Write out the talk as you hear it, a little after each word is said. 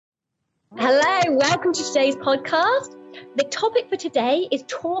Hello, welcome to today's podcast. The topic for today is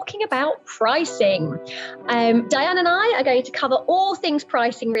talking about pricing. Diane and I are going to cover all things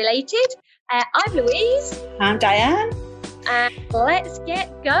pricing related. I'm Louise. I'm Diane. And let's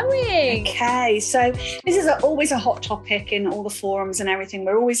get going. Okay, so this is always a hot topic in all the forums and everything.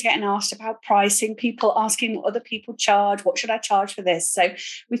 We're always getting asked about pricing, people asking what other people charge, what should I charge for this? So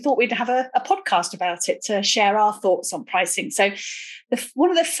we thought we'd have a podcast about it to share our thoughts on pricing. So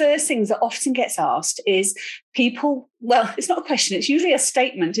one of the first things that often gets asked is it's not a question, it's usually a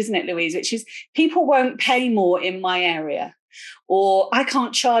statement, isn't it, Louise, which is people won't pay more in my area, or I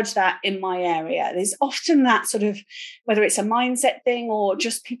can't charge that in my area. There's often that sort of, whether it's a mindset thing or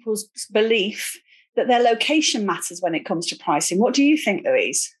just people's belief that their location matters when it comes to pricing. What do you think,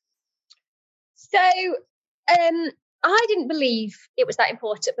 Louise? So, I didn't believe it was that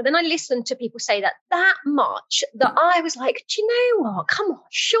important, but then I listened to people say that much that I was like, do you know what? Come on,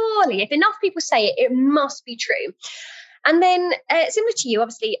 surely if enough people say it, it must be true. And then similar to you,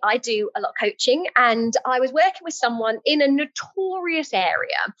 obviously, I do a lot of coaching, and I was working with someone in a notorious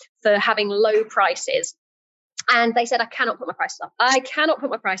area for having low prices. And they said, I cannot put my prices up. I cannot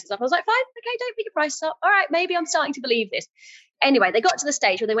put my prices up. I was like, fine, okay, don't put your prices up. All right, maybe I'm starting to believe this. Anyway, they got to the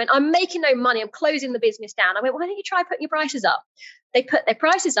stage where they went, I'm making no money. I'm closing the business down. I went, why don't you try putting your prices up? They put their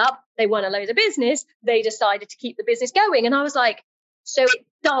prices up. They won a load of business. They decided to keep the business going. And I was like, so it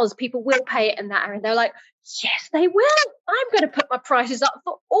does. People will pay it in that area. And they're like, yes, they will. I'm going to put my prices up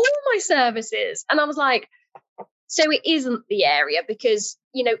for all my services. And I was like, so it isn't the area, because,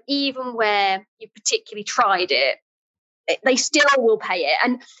 you know, even where you particularly tried it, they still will pay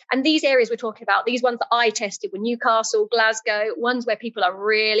it. And these areas we're talking about, these ones that I tested were Newcastle, Glasgow, ones where people are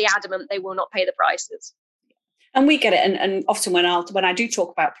really adamant they will not pay the prices. And we get it. And often when I do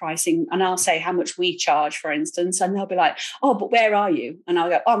talk about pricing and I'll say how much we charge, for instance, and they'll be like, oh, but where are you? And I'll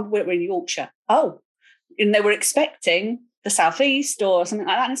go, oh, we're in Yorkshire. Oh, and they were expecting the southeast or something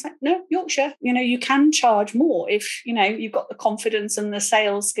like that. And it's like, no, Yorkshire, you know, you can charge more if, you know, you've got the confidence and the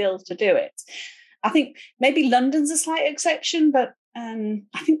sales skills to do it. I think maybe London's a slight exception, but I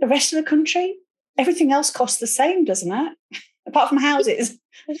think the rest of the country, everything else costs the same, doesn't it? Apart from houses.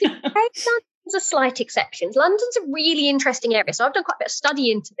 There's a slight exceptions. London's a really interesting area. So I've done quite a bit of study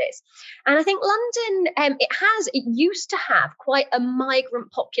into this. And I think London, it used to have quite a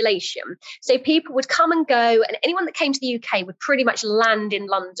migrant population. So people would come and go, and anyone that came to the UK would pretty much land in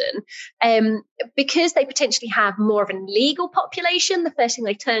London. Because they potentially have more of an illegal population, the first thing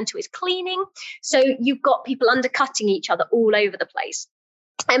they turn to is cleaning. So you've got people undercutting each other all over the place.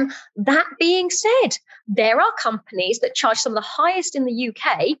 That being said, there are companies that charge some of the highest in the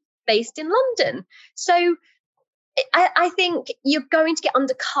UK based in London. So I think you're going to get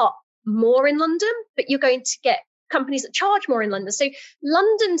undercut more in London, but you're going to get companies that charge more in London. So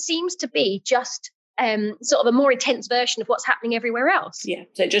London seems to be just sort of a more intense version of what's happening everywhere else. Yeah,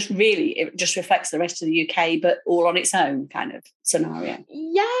 so it just reflects the rest of the UK, but all on its own kind of scenario.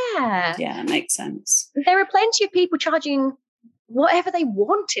 Yeah, it makes sense. There are plenty of people charging whatever they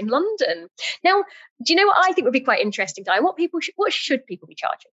want in London. Now, do you know what I think would be quite interesting, Diane? What should people be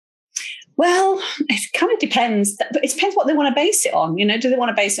charging? Well, it kind of depends, but it depends what they want to base it on. You know, do they want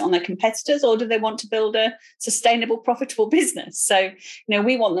to base it on their competitors, or do they want to build a sustainable, profitable business? So, you know,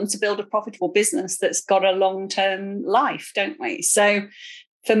 we want them to build a profitable business that's got a long-term life, don't we? So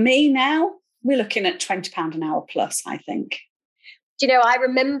for me now, we're looking at £20 an hour plus, I think. Do you know, I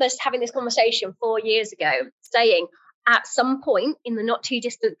remember having this conversation 4 years ago saying, at some point in the not too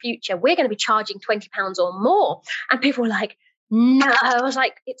distant future, we're going to be charging £20 or more. And people were like, no. I was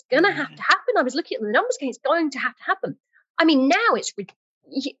like, it's going to have to happen. I was looking at the numbers going, it's going to have to happen. I mean, now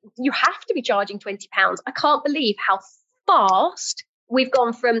you have to be charging £20. I can't believe how fast we've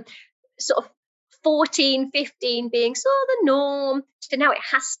gone from sort of 14, 15 being sort of the norm to now it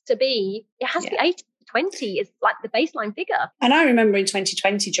has to be 18. 20 is like the baseline figure. And I remember in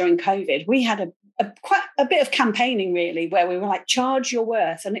 2020 during COVID, we had quite a bit of campaigning really, where we were like, charge your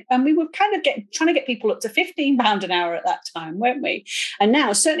worth. And we were kind of trying to get people up to £15 an hour at that time, weren't we? And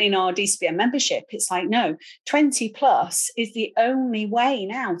now, certainly in our DCBM membership, it's like, no, 20 plus is the only way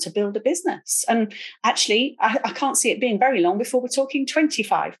now to build a business. And actually, I can't see it being very long before we're talking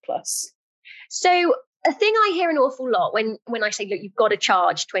 25 plus. So a thing I hear an awful lot when I say, look, you've got to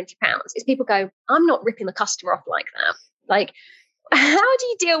charge £20 is people go, I'm not ripping the customer off like that. Like, how do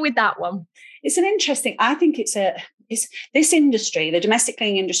you deal with that one? It's an interesting, I think it's is this industry, the domestic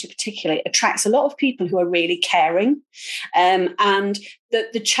cleaning industry particularly, attracts a lot of people who are really caring. And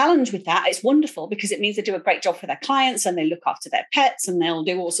the challenge with that, it's wonderful because it means they do a great job for their clients and they look after their pets and they'll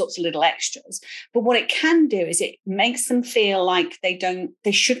do all sorts of little extras. But what it can do is it makes them feel like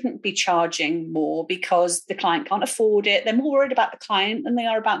they shouldn't be charging more because the client can't afford it. They're more worried about the client than they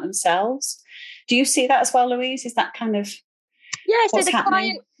are about themselves. Do you see that as well, Louise? Is that kind of so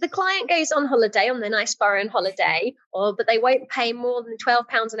the client goes on holiday on their nice foreign holiday, but they won't pay more than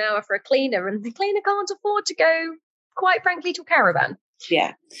 £12 an hour for a cleaner, and the cleaner can't afford to go, quite frankly, to a caravan.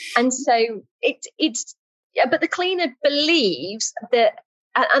 Yeah. And so but the cleaner believes that,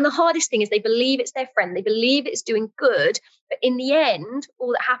 and the hardest thing is they believe it's their friend, they believe it's doing good, but in the end,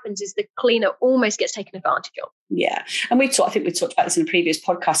 all that happens is the cleaner almost gets taken advantage of. Yeah. And I think we talked about this in a previous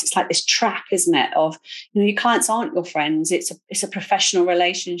podcast. It's like this trap, isn't it? Of, your clients aren't your friends. It's a professional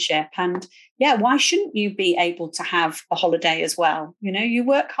relationship. And yeah, why shouldn't you be able to have a holiday as well? You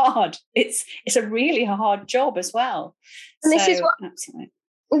work hard. It's a really hard job as well. And absolutely.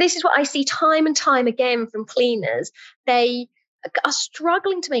 This is what I see time and time again from cleaners. They are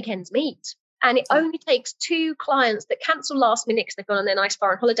struggling to make ends meet. And it only takes 2 clients that cancel last minute because they've gone on their nice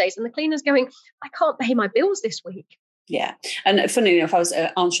foreign holidays, and the cleaner's going, I can't pay my bills this week. Yeah. And funny enough, I was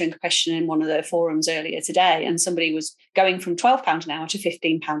answering a question in one of the forums earlier today, and somebody was going from £12 an hour to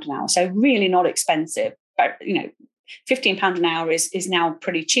 £15 an hour. So really not expensive, but, £15 an hour is now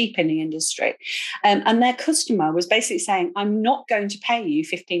pretty cheap in the industry. And their customer was basically saying, I'm not going to pay you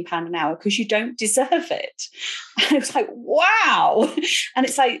 £15 an hour because you don't deserve it. And I was like, wow. And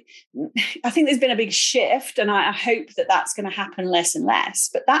it's like, I think there's been a big shift, and I hope that that's going to happen less and less,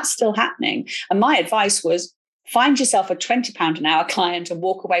 but that's still happening. And my advice was, find yourself a £20 an hour client and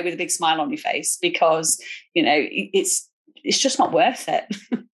walk away with a big smile on your face, because, it's just not worth it.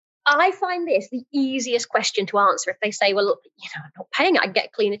 I find this the easiest question to answer if they say, well, I'm not paying it, I can get a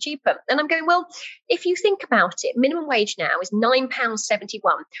cleaner cheaper. And I'm going, well, if you think about it, minimum wage now is £9.71.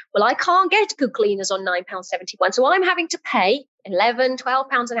 Well, I can't get good cleaners on £9.71. So I'm having to pay £11,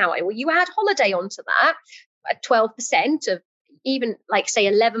 £12 an hour. Well, you add holiday onto that at 12% of even say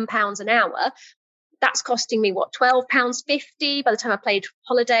 £11 an hour. That's costing me £12.50 by the time I paid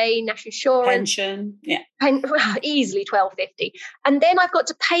holiday, national insurance, pension, easily £12.50, and then I've got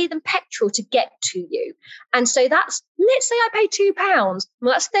to pay them petrol to get to you. And so let's say I pay £2,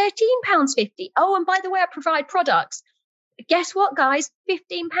 well, that's £13.50. Oh, and by the way, I provide products. Guess what, guys?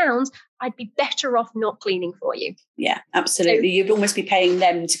 £15. I'd be better off not cleaning for you. Yeah, absolutely. So, you'd almost be paying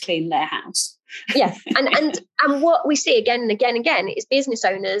them to clean their house. Yeah. And what we see again and again and again is business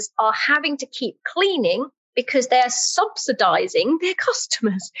owners are having to keep cleaning because they're subsidizing their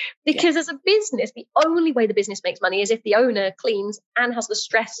customers. Because as a business, the only way the business makes money is if the owner cleans and has the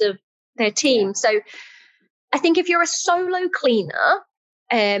stress of their team. Yeah. So I think if you're a solo cleaner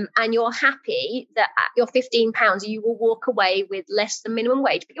and you're happy that at your £15, you will walk away with less than minimum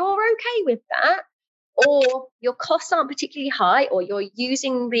wage, but you're okay with that, or your costs aren't particularly high, or you're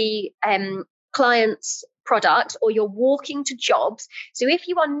using the client's product, or you're walking to jobs. So if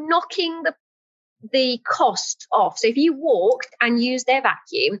you are knocking the cost off, so if you walked and used their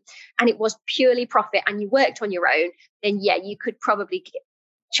vacuum and it was purely profit and you worked on your own, then you could probably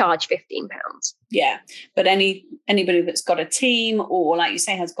charge £15. Yeah, but anybody that's got a team, or like you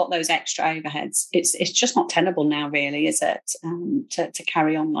say, has got those extra overheads, it's just not tenable now, really, is it? To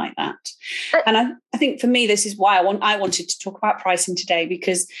carry on like that. And I think for me, this is why I wanted to talk about pricing today,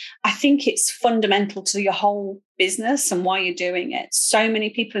 because I think it's fundamental to your whole business and why you're doing it. So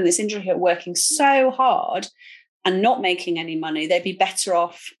many people in this industry are working so hard and not making any money. They'd be better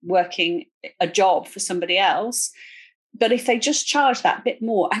off working a job for somebody else. But if they just charge that bit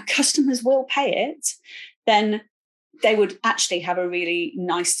more and customers will pay it, then they would actually have a really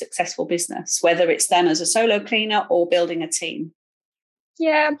nice, successful business, whether it's them as a solo cleaner or building a team.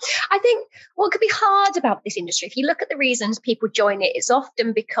 Yeah, I think what could be hard about this industry, if you look at the reasons people join it, it's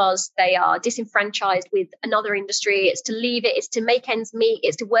often because they are disenfranchised with another industry. It's to leave it, it's to make ends meet,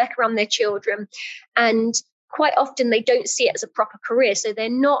 it's to work around their children. And quite often they don't see it as a proper career. So they're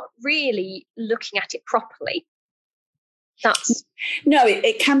not really looking at it properly.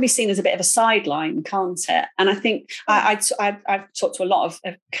 It can be seen as a bit of a sideline, can't it? And I think I've talked to a lot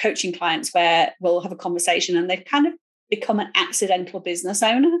of coaching clients where we'll have a conversation and they've kind of become an accidental business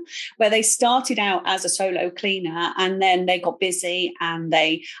owner, where they started out as a solo cleaner and then they got busy and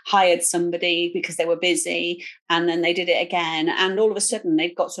they hired somebody because they were busy, and then they did it again. And all of a sudden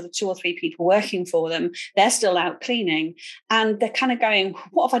they've got sort of 2 or 3 people working for them. They're still out cleaning and they're kind of going,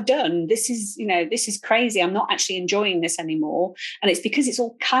 what have I done? This is crazy. I'm not actually enjoying this anymore. And it's because it's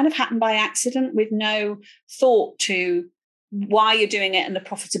all kind of happened by accident with no thought to why you're doing it and the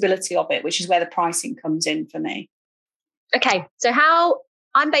profitability of it, which is where the pricing comes in for me. Okay, so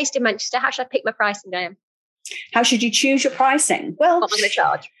I'm based in Manchester. How should I pick my pricing, Diane? How should you choose your pricing? Well, what am I going to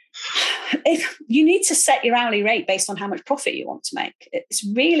charge? If you need to set your hourly rate based on how much profit you want to make. It's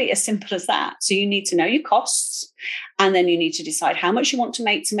really as simple as that. So you need to know your costs, and then you need to decide how much you want to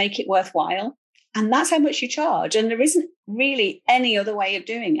make it worthwhile. And that's how much you charge. And there isn't really any other way of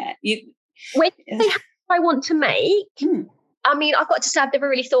doing it. When you say how I want to make, I mean, I've got to say, I've never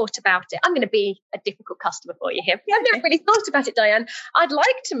really thought about it. I'm going to be a difficult customer for you here. I've never really thought about it, Diane. I'd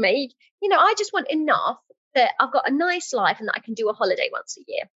like to make, I just want enough that I've got a nice life and that I can do a holiday once a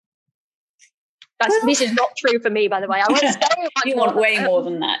year. This is not true for me, by the way. I want to stay. You want way more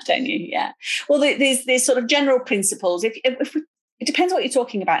than that, don't you? Yeah. Well, there's sort of general principles. It depends what you're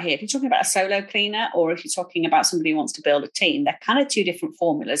talking about here. If you're talking about a solo cleaner or if you're talking about somebody who wants to build a team, they're kind of 2 different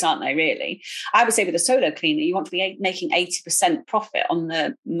formulas, aren't they, really? I would say with a solo cleaner, you want to be making 80% profit on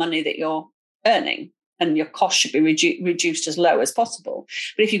the money that you're earning, and your cost should be reduced as low as possible.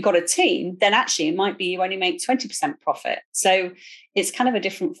 But if you've got a team, then actually it might be you only make 20% profit. So it's kind of a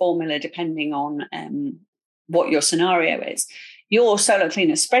different formula depending on what your scenario is. Your solo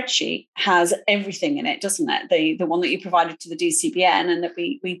cleaner spreadsheet has everything in it, doesn't it? The one that you provided to the DCBN and that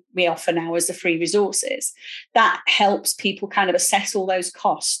we offer now as the free resources. That helps people kind of assess all those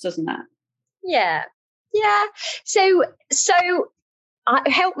costs, doesn't it? Yeah. So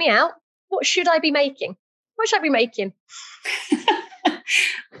help me out. What should I be making? What should I be making?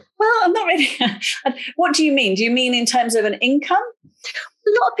 Well, I'm not really. What do you mean? Do you mean in terms of an income? A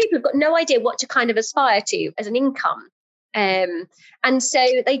lot of people have got no idea what to kind of aspire to as an income. And so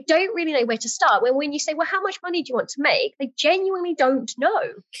they don't really know where to start. When you say, well, how much money do you want to make? They genuinely don't know.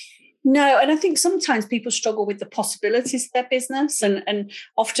 No, and I think sometimes people struggle with the possibilities of their business. And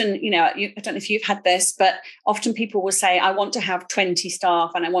often, I don't know if you've had this, but often people will say, I want to have 20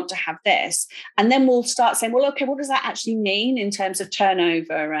 staff and I want to have this. And then we'll start saying, well, okay, what does that actually mean in terms of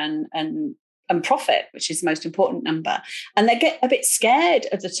turnover and profit, which is the most important number? And they get a bit scared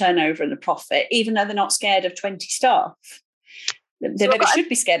of the turnover and the profit, even though they're not scared of 20 staff. They maybe should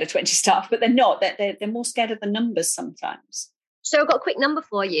be scared of 20 staff, but they're not. They're more scared of the numbers sometimes. So I've got a quick number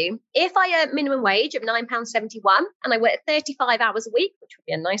for you. If I earn minimum wage of £9.71 and I work 35 hours a week, which would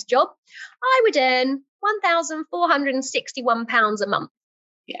be a nice job, I would earn £1,461 a month.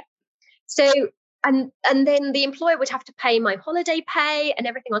 Yeah. So, and then the employer would have to pay my holiday pay and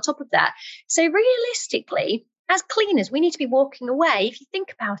everything on top of that. So realistically, as cleaners, we need to be walking away, if you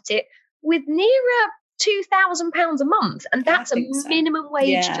think about it, with nearer £2,000 a month, and that's a minimum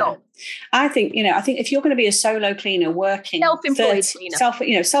wage job. I think if you're going to be a solo cleaner working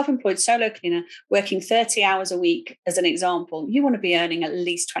self-employed solo cleaner working 30 hours a week, as an example, you want to be earning at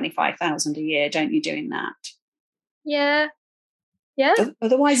least 25,000 a year, don't you? Doing that, yeah.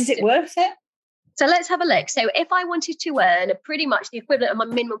 Otherwise, is it worth it? So let's have a look. So if I wanted to earn pretty much the equivalent of my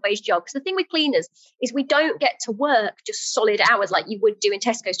minimum wage job, because the thing with cleaners is we don't get to work just solid hours like you would do in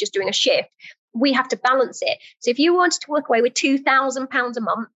Tesco's just doing a shift. We have to balance it. So if you wanted to work away with £2,000 a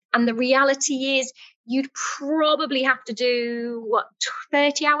month, and the reality is you'd probably have to do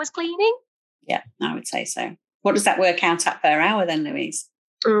 30 hours cleaning? Yeah, I would say so. What does that work out at per hour then, Louise?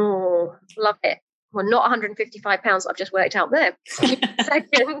 Oh, love it. Well, not £155 I've just worked out there.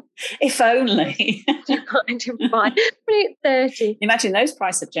 Second. If only. 30. Imagine those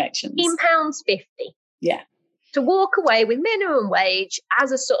price objections. £15.50. Yeah. To walk away with minimum wage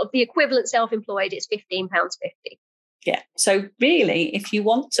as a sort of the equivalent self-employed, it's £15.50. Yeah. So really, if you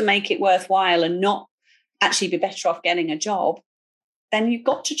want to make it worthwhile and not actually be better off getting a job, then you've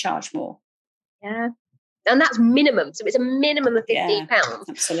got to charge more. Yeah. And that's minimum. So it's a minimum of £15. Yeah,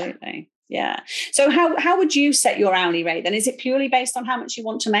 absolutely. Yeah. So how would you set your hourly rate then? Is it purely based on how much you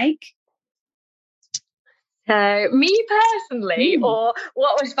want to make? Me personally, or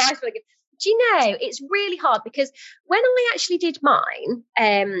what advice would I give? Do you know, it's really hard because when I actually did mine,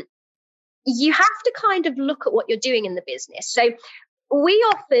 you have to kind of look at what you're doing in the business. So we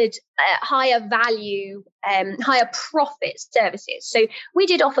offered higher value, higher profit services. So we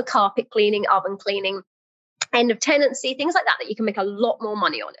did offer carpet cleaning, oven cleaning, end of tenancy, things like that you can make a lot more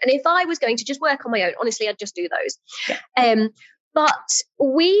money on. And if I was going to just work on my own, honestly, I'd just do those. Yeah. But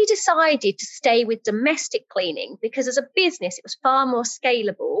we decided to stay with domestic cleaning because as a business, it was far more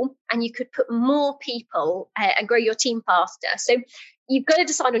scalable and you could put more people and grow your team faster. So you've got to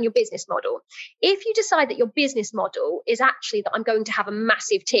decide on your business model. If you decide that your business model is actually that I'm going to have a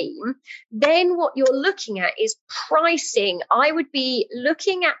massive team, then what you're looking at is pricing. I would be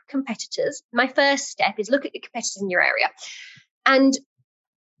looking at competitors. My first step is look at your competitors in your area. And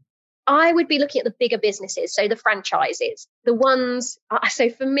I would be looking at the bigger businesses, so the franchises, the ones. So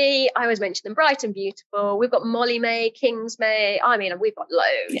for me, I always mention them: Bright and Beautiful. We've got Molly May, Kingsmay. I mean, we've got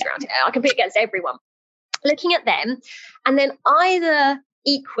loads around here. I compete against everyone. Looking at them, and then either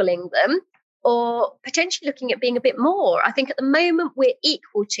equaling them or potentially looking at being a bit more. I think at the moment we're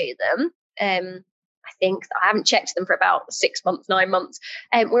equal to them. I think I haven't checked them for about 6 months, 9 months.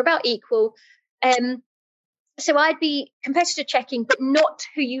 We're about equal. So I'd be competitor checking, but not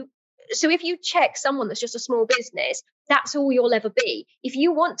who you. So if you check someone that's just a small business, that's all you'll ever be. If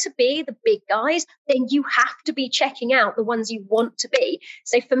you want to be the big guys, then you have to be checking out the ones you want to be.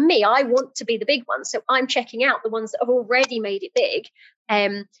 So for me, I want to be the big ones. So I'm checking out the ones that have already made it big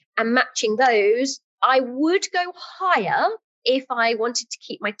and matching those. I would go higher if I wanted to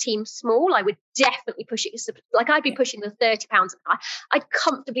keep my team small. I would definitely push it. Like I'd be pushing the £30 an hour. I'd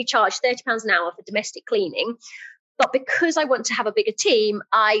comfortably charge £30 an hour for domestic cleaning. But because I want to have a bigger team,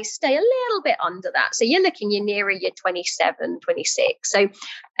 I stay a little bit under that. So you're nearer your 27, 26. So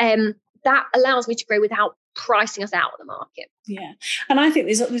that allows me to grow without pricing us out of the market. Yeah. And I think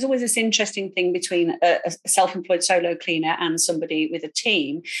there's always this interesting thing between a self-employed solo cleaner and somebody with a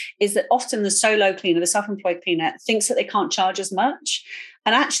team, is that often the solo cleaner, the self-employed cleaner, thinks that they can't charge as much.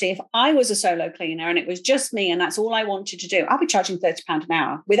 And actually, if I was a solo cleaner and it was just me and that's all I wanted to do, I'd be charging £30 an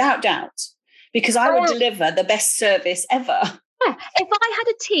hour without doubt, because I would deliver the best service ever. Yeah. If I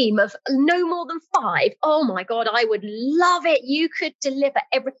had a team of no more than 5, oh my God, I would love it. You could deliver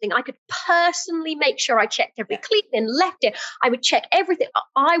everything. I could personally make sure I checked every clean and left it. I would check everything.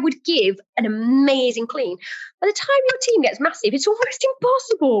 I would give an amazing clean. By the time your team gets massive, it's almost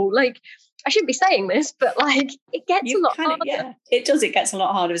impossible. Like, I shouldn't be saying this, but like it gets a lot harder. Yeah, it does. It gets a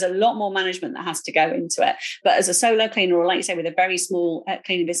lot harder. There's a lot more management that has to go into it. But as a solo cleaner, or like you say, with a very small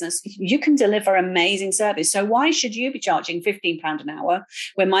cleaning business, you can deliver amazing service. So why should you be charging £15 an hour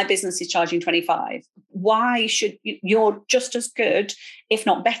when my business is charging 25? Why should you're just as good, if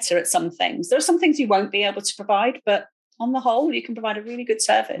not better, at some things? There are some things you won't be able to provide, but on the whole, you can provide a really good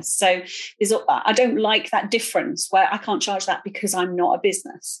service. So I don't like that difference where I can't charge that because I'm not a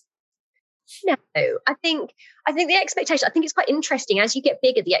business. No, I think the expectation, I think it's quite interesting. As you get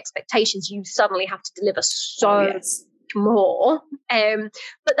bigger, the expectations, you suddenly have to deliver so much more.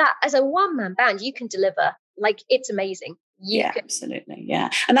 But that as a one-man band, you can deliver, like, it's amazing. Absolutely. Yeah.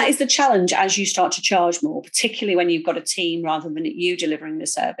 And that is the challenge as you start to charge more, particularly when you've got a team rather than you delivering the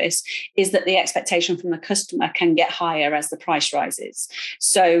service, is that the expectation from the customer can get higher as the price rises.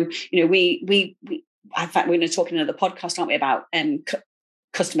 So, we in fact, we're going to talk in another podcast, aren't we, about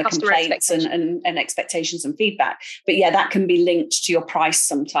customer complaints and expectations and feedback. But yeah, that can be linked to your price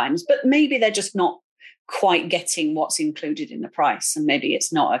sometimes, but maybe they're just not quite getting what's included in the price. And maybe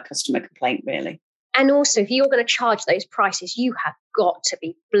it's not a customer complaint really. And also, if you're going to charge those prices, you have got to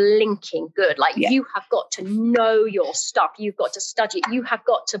be blinking good. Like you have got to know your stuff. You've got to study it. You have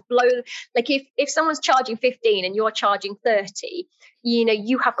got to blow. Like if someone's charging 15 and you're charging 30,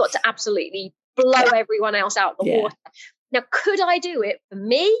 you have got to absolutely blow everyone else out the water. Now, could I do it for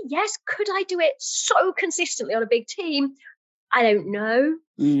me? Yes. Could I do it so consistently on a big team? I don't know.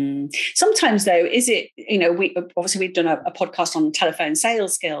 Sometimes, though, is it, we've done a podcast on telephone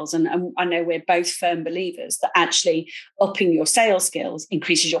sales skills, and I know we're both firm believers that actually upping your sales skills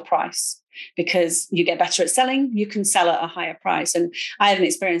increases your price. Because you get better at selling, you can sell at a higher price. And I had an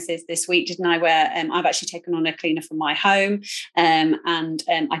experience this week, didn't I, where I've actually taken on a cleaner from my home. And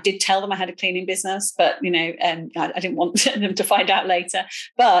I did tell them I had a cleaning business, but, I didn't want them to find out later.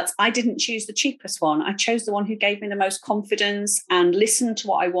 But I didn't choose the cheapest one. I chose the one who gave me the most confidence and listened to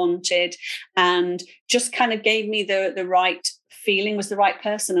what I wanted and just kind of gave me the right feeling, was the right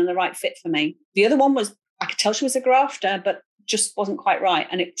person and the right fit for me. The other one was, I could tell she was a grafter, but just wasn't quite right,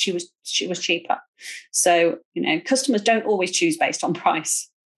 and she was cheaper. So customers don't always choose based on price.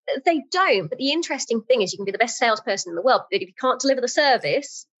 They don't, but the interesting thing is you can be the best salesperson in the world, but if you can't deliver the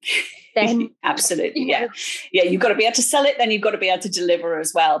service, then absolutely you've got to be able to sell it, then you've got to be able to deliver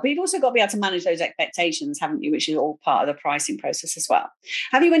as well, but you've also got to be able to manage those expectations, haven't you, which is all part of the pricing process as well.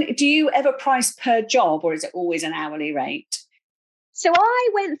 Do you ever price per job, or is it always an hourly rate? So I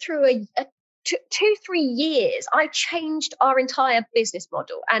went through a 2-3 years, I changed our entire business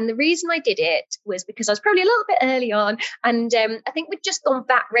model. And the reason I did it was because I was probably a little bit early on, and I think we'd just gone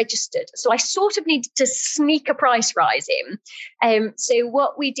VAT registered. So I sort of needed to sneak a price rise in. So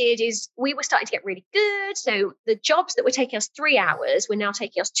what we did is we were starting to get really good. So the jobs that were taking us 3 hours were now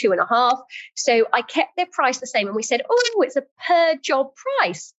taking us 2.5. So I kept their price the same, and we said, oh, it's a per job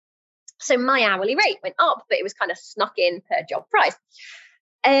price. So my hourly rate went up, but it was kind of snuck in per job price.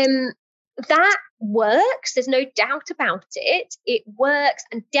 That works. There's no doubt about it. It works.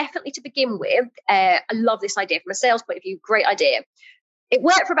 And definitely to begin with, I love this idea from a sales point of view. Great idea. It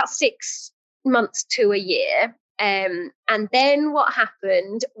worked for about 6 months to a year. And then what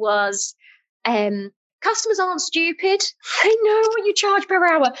happened was customers aren't stupid. They know what you charge per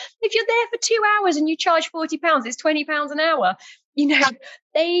hour. If you're there for 2 hours and you charge £40, it's £20 an hour.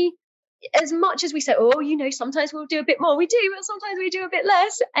 As much as we say, sometimes we'll do a bit more, we do, but sometimes we do a bit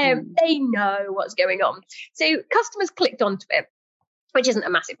less. They know what's going on. So customers clicked onto it, which isn't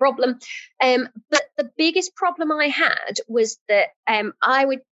a massive problem. But the biggest problem I had was that I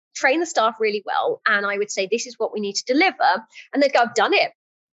would train the staff really well, and I would say, this is what we need to deliver. And they'd go, I've done it.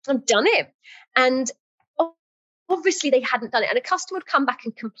 And obviously they hadn't done it, and a customer would come back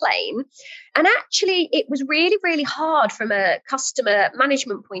and complain. And actually it was really, really hard from a customer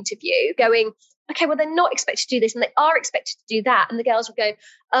management point of view, going, okay, well, they're not expected to do this and they are expected to do that. And the girls would go,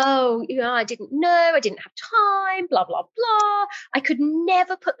 oh, I didn't know, I didn't have time, blah, blah, blah. I could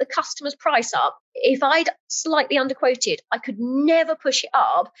never put the customer's price up. If I'd slightly underquoted, I could never push it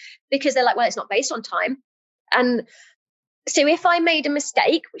up, because they're like, well, it's not based on time. And so if I made a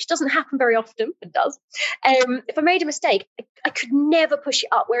mistake, which doesn't happen very often, but does, if I made a mistake, I could never push it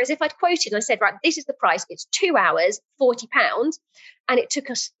up. Whereas if I'd quoted and I said, right, this is the price, it's 2 hours, £40, and it took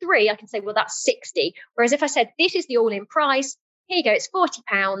us 3, I can say, well, that's 60. Whereas if I said, this is the all-in price, here you go, it's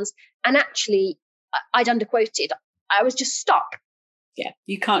 £40, and actually I'd underquoted, I was just stuck. Yeah,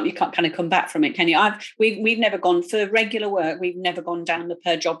 you can't kind of come back from it, can you? We've never gone for regular work. We've never gone down the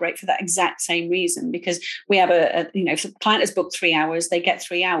per job rate for that exact same reason, because we have if the client has booked 3 hours, they get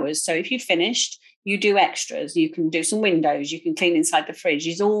 3 hours. So if you've finished, you do extras. You can do some windows. You can clean inside the fridge.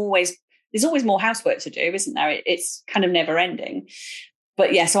 There's always more housework to do, isn't there? It's kind of never ending.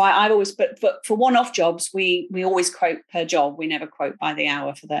 But yeah, so I've always, but for one-off jobs, we always quote per job. We never quote by the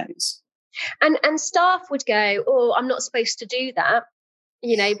hour for those. And staff would go, oh, I'm not supposed to do that.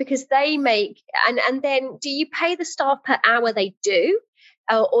 Because they make, and then do you pay the staff per hour they do,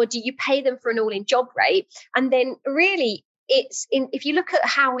 or do you pay them for an all-in job rate? And then really if you look at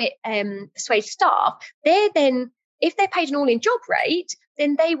how it persuades staff, if they're paid an all-in job rate,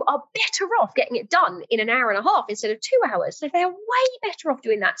 then they are better off getting it done in an hour and a half instead of 2 hours. So they're way better off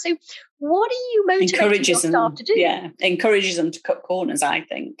doing that. So what are you motivating your staff to do? Yeah, encourages them to cut corners, I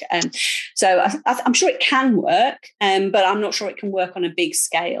think. So I'm sure it can work, but I'm not sure it can work on a big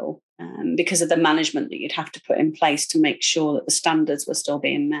scale because of the management that you'd have to put in place to make sure that the standards were still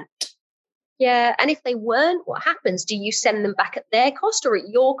being met. Yeah, and if they weren't, what happens? Do you send them back at their cost or at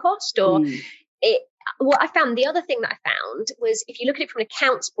your cost? Or what I found, the other thing that I found was, if you look at it from an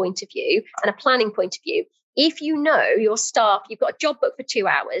accounts point of view and a planning point of view, if you know your staff, you've got a job booked for 2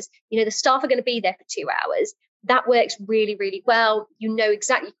 hours, the staff are going to be there for 2 hours, that works really, really well. You know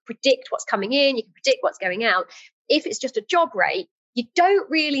exactly, you can predict what's coming in, you can predict what's going out. If it's just a job rate, you don't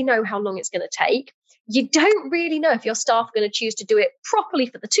really know how long it's going to take. You don't really know if your staff are going to choose to do it properly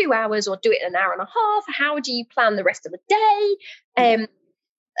for the 2 hours or do it in an hour and a half. How do you plan the rest of the day?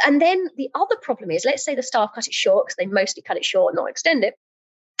 And then the other problem is, let's say the staff cut it short, because they mostly cut it short, not extend it,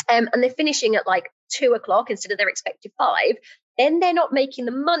 and they're finishing at like 2 o'clock instead of their expected 5, then they're not making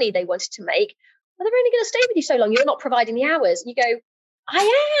the money they wanted to make. Well, they're only going to stay with you so long. You're not providing the hours. And you go,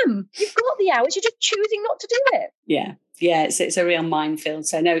 I am. You've got the hours. You're just choosing not to do it. Yeah. It's a real minefield.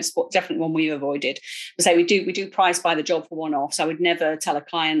 So no, it's definitely one we've avoided. So we do price by the job for one-offs. I would never tell a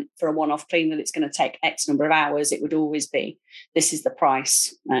client for a one-off clean that it's going to take X number of hours. It would always be, this is the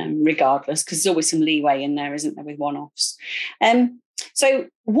price, regardless, because there's always some leeway in there, isn't there, with one-offs. So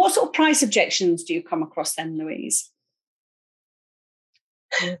what sort of price objections do you come across then, Louise?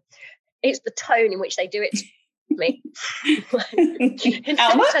 It's the tone in which they do it to me.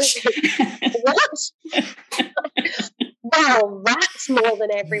 How much? What? Wow, that's more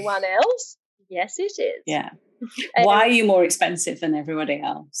than everyone else. Yes, it is. Yeah. Why are you more expensive than everybody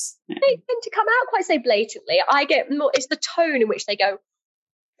else? They tend to come out quite so blatantly. I get more, it's the tone in which they go,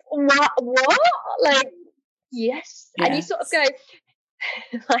 what? Like, yes. And you sort of go,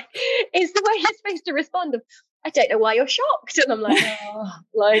 like, it's the way you're supposed to respond of, I don't know why you're shocked. And I'm like, oh,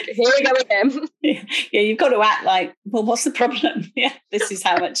 like, here we go again. Yeah, you've got to act like, well, what's the problem? Yeah, this is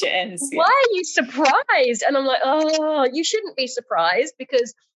how much it is. Why are you surprised? And I'm like, oh, you shouldn't be surprised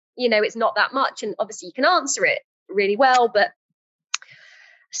because, it's not that much. And obviously you can answer it really well, but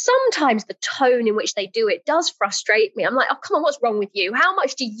sometimes the tone in which they do it does frustrate me. I'm like, oh, come on, what's wrong with you? How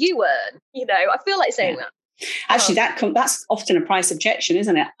much do you earn? I feel like saying that. Actually, that's often a price objection,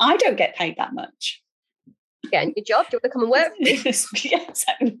 isn't it? I don't get paid that much. Yeah, and your job, do you want to come and work for me? Yeah,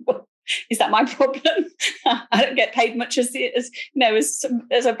 exactly. Is that my problem? I don't get paid much as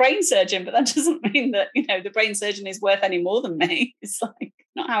a brain surgeon, but that doesn't mean that, the brain surgeon is worth any more than me. It's like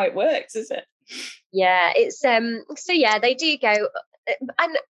not how it works, is it? Yeah, it's so yeah, they do go.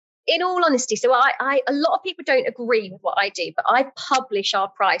 And in all honesty, so I a lot of people don't agree with what I do, but I publish our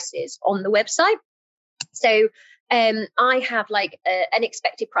prices on the website. So I have like an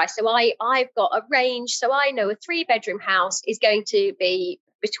expected price. So I've got a range. So I know a 3-bedroom house is going to be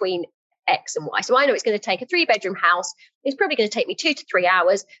between X and Y. So I know it's going to take a 3-bedroom house. It's probably going to take me 2 to 3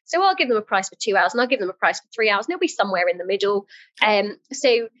 hours. So I'll give them a price for 2 hours and I'll give them a price for 3 hours. And they'll be somewhere in the middle.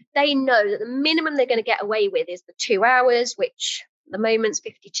 So they know that the minimum they're going to get away with is the 2 hours, which at the moment's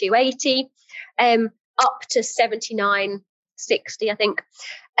 52.80, up to 79.60, I think.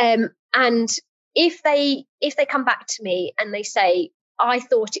 And if they come back to me and they say, I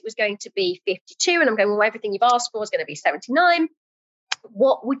thought it was going to be 52, and I'm going, well, everything you've asked for is going to be 79.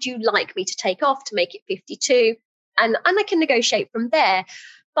 What would you like me to take off to make it 52? And I can negotiate from there.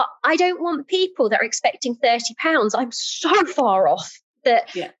 But I don't want people that are expecting £30. I'm so far off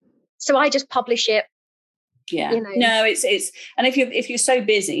that. Yeah. So I just publish it. Yeah. No, it's and if you're so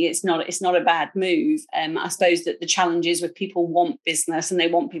busy, it's not a bad move. I suppose that the challenge is with people want business and they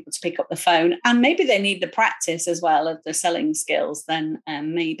want people to pick up the phone, and maybe they need the practice as well of the selling skills, then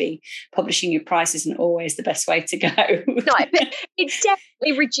maybe publishing your price isn't always the best way to go. No, but it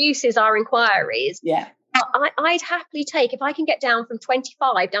definitely reduces our inquiries. Yeah. I'd happily take, if I can get down from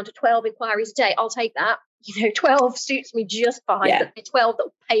 25 down to 12 inquiries a day, I'll take that. 12 suits me just fine, but the 12 that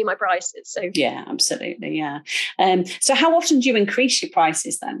will pay my prices. So yeah, absolutely. Yeah. So how often do you increase your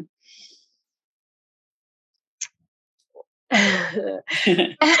prices then?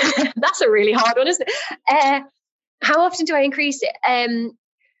 That's a really hard one, isn't it? How often do I increase it?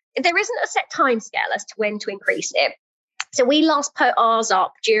 There isn't a set time scale as to when to increase it. So we last put ours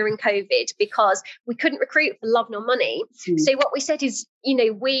up during COVID because we couldn't recruit for love nor money. So what we said is,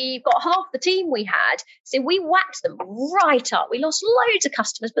 we've got half the team we had. So we whacked them right up. We lost loads of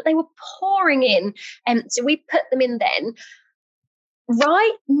customers, but they were pouring in. So we put them in then.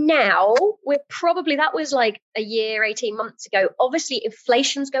 Right now, that was like a year, 18 months ago. Obviously,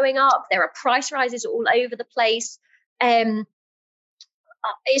 inflation's going up. There are price rises all over the place. It's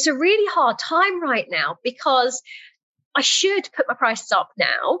a really hard time right now because I should put my prices up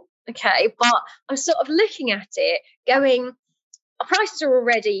now, okay, but I'm sort of looking at it going, our prices are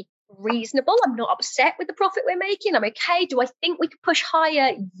already reasonable. I'm not upset with the profit we're making. I'm okay. Do I think we could push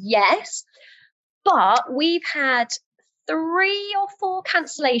higher? Yes. But we've had 3 or 4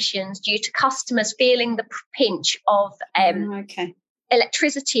 cancellations due to customers feeling the pinch of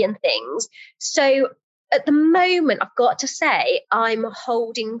electricity and things. So at the moment, I've got to say, I'm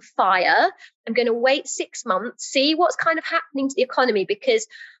holding fire. I'm going to wait 6 months, see what's kind of happening to the economy, because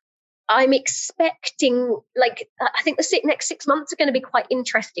I'm expecting, I think the next 6 months are going to be quite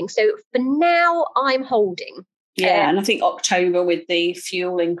interesting. So for now, I'm holding. Yeah, and I think October with the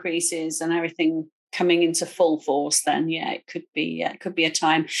fuel increases and everything coming into full force, then it could be a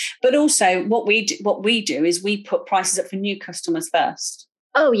time. But also, what we do is we put prices up for new customers first.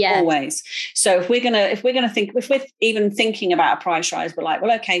 Oh yeah, always. So if we're even thinking about a price rise, we're like,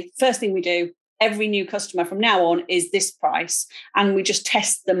 well, okay, first thing we do, every new customer from now on is this price, and we just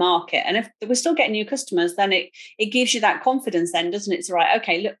test the market. And if we're still getting new customers, then it gives you that confidence then, doesn't it? It's right,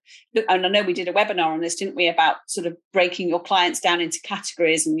 okay, look, and I know we did a webinar on this, didn't we, about sort of breaking your clients down into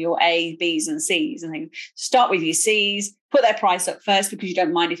categories and your A, Bs and Cs and things. Start with your Cs, put their price up first because you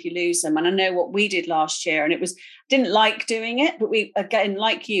don't mind if you lose them. And I know what we did last year, and didn't like doing it, but we, again,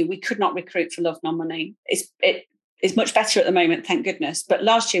 like you, we could not recruit for love nor money. It's much better at the moment, thank goodness. But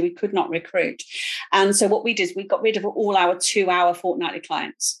last year we could not recruit. And so what we did is we got rid of all our 2-hour fortnightly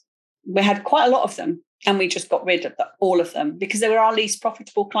clients. We had quite a lot of them, and we just got rid of all of them because they were our least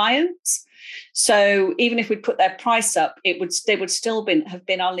profitable clients. So even if we'd put their price up, they would still have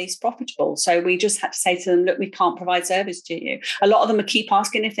been our least profitable. So we just had to say to them, look, we can't provide service to you. A lot of them keep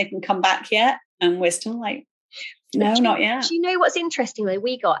asking if they can come back yet. And we're still like, no, not yet. Do you know what's interesting though?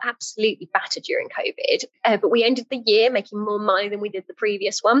 We got absolutely battered during COVID, but we ended the year making more money than we did the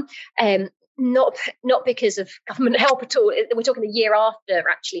previous one. Not because of government help at all. We're talking the year after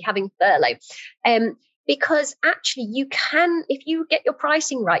actually having furlough. Because actually you can, if you get your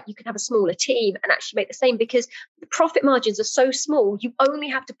pricing right, you can have a smaller team and actually make the same, because the profit margins are so small. You only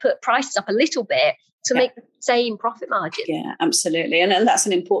have to put prices up a little bit to make the same profit margin. Yeah, absolutely. And that's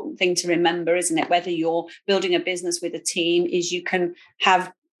an important thing to remember, isn't it? Whether you're building a business with a team, is you can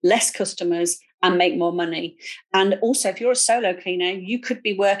have less customers and make more money. And also, if you're a solo cleaner, you could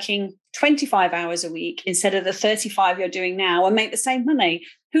be working 25 hours a week instead of the 35 you're doing now and make the same money.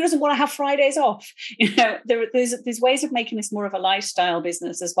 Who doesn't want to have Fridays off? You know, there's ways of making this more of a lifestyle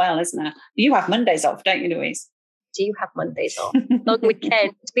business as well, isn't there? You have Mondays off, don't you, Louise? Do have Mondays off. Long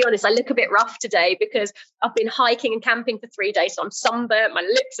weekend. To be honest, I look a bit rough today because I've been hiking and camping for 3 days, so I'm sunburnt, my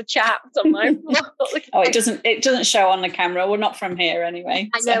lips are chapped. I'm like, it doesn't show on the camera. We're not from here anyway.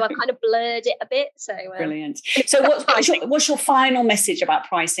 I know, I've kind of blurred it a bit. So brilliant. So what's your final message about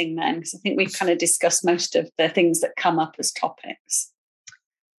pricing then? Because I think we've kind of discussed most of the things that come up as topics.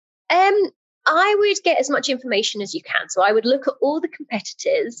 I would get as much information as you can. So I would look at all the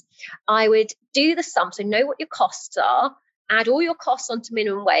competitors. I would do the sum, so know what your costs are, add all your costs onto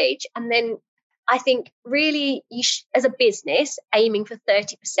minimum wage. And then I think really as a business, aiming for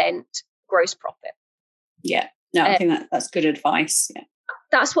 30% gross profit. Yeah, no, I think that's good advice. Yeah.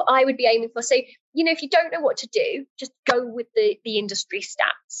 That's what I would be aiming for. So, if you don't know what to do, just go with the industry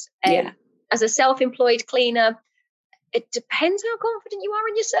stats. As a self-employed cleaner, it depends how confident you are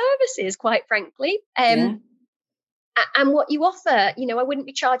in your services, quite frankly, and what you offer. I wouldn't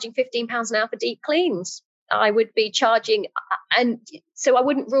be charging £15 an hour for deep cleans. I would be charging, and so I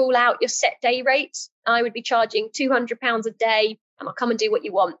wouldn't rule out your set day rates. I would be charging £200 a day, and I'll come and do what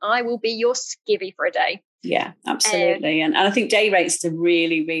you want. I will be your skivvy for a day. Yeah, absolutely. And I think day rates is a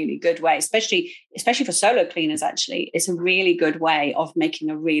really, really good way, especially for solo cleaners, actually. It's a really good way of making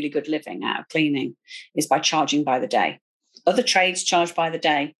a really good living out of cleaning, is by charging by the day. Other trades charge by the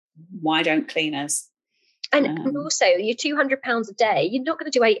day. Why don't cleaners? And also, your £200 a day, you're not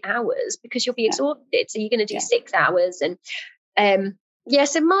going to do 8 hours because you'll be exhausted. So you're going to do 6 hours. And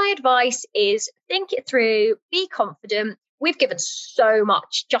so my advice is think it through, be confident. We've given so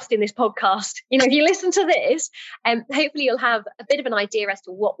much just in this podcast. If you listen to this, hopefully you'll have a bit of an idea as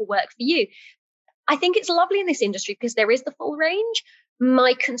to what will work for you. I think it's lovely in this industry because there is the full range.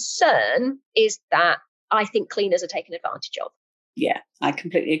 My concern is that I think cleaners are taken advantage of. Yeah, I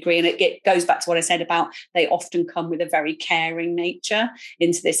completely agree. And it goes back to what I said about they often come with a very caring nature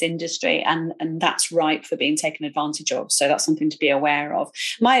into this industry, and that's ripe for being taken advantage of. So that's something to be aware of.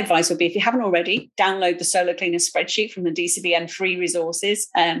 My advice would be, if you haven't already, download the Solo Cleaner spreadsheet from the DCBN free resources,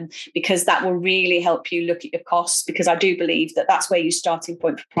 because that will really help you look at your costs, because I do believe that that's where your starting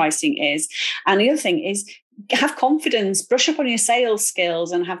point for pricing is. And the other thing is, have confidence, brush up on your sales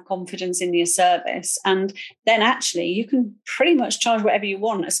skills and have confidence in your service. And then actually you can pretty much charge whatever you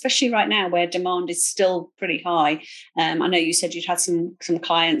want, especially right now where demand is still pretty high. I know you said you'd had some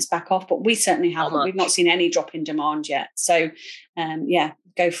clients back off, but we certainly haven't. We've not seen any drop in demand yet. So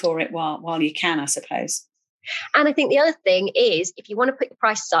go for it while you can, I suppose. And I think the other thing is, if you want to put your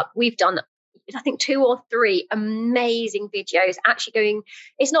prices up, we've done I think 2 or 3 amazing videos actually going.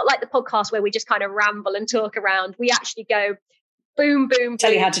 It's not like the podcast where we just kind of ramble and talk around. We actually go boom, boom,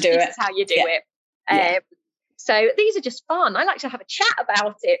 tell you how to do this is how you do it. So these are just fun. I like to have a chat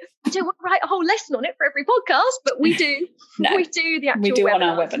about it. I don't want to write a whole lesson on it for every podcast, but we do. We do the actual. We do webinars. On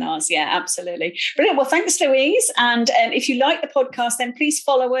our webinars. Yeah, absolutely. Brilliant. Well, thanks, Louise. And if you like the podcast, then please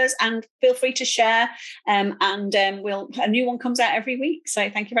follow us and feel free to share. A new one comes out every week. So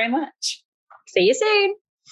thank you very much. See you soon.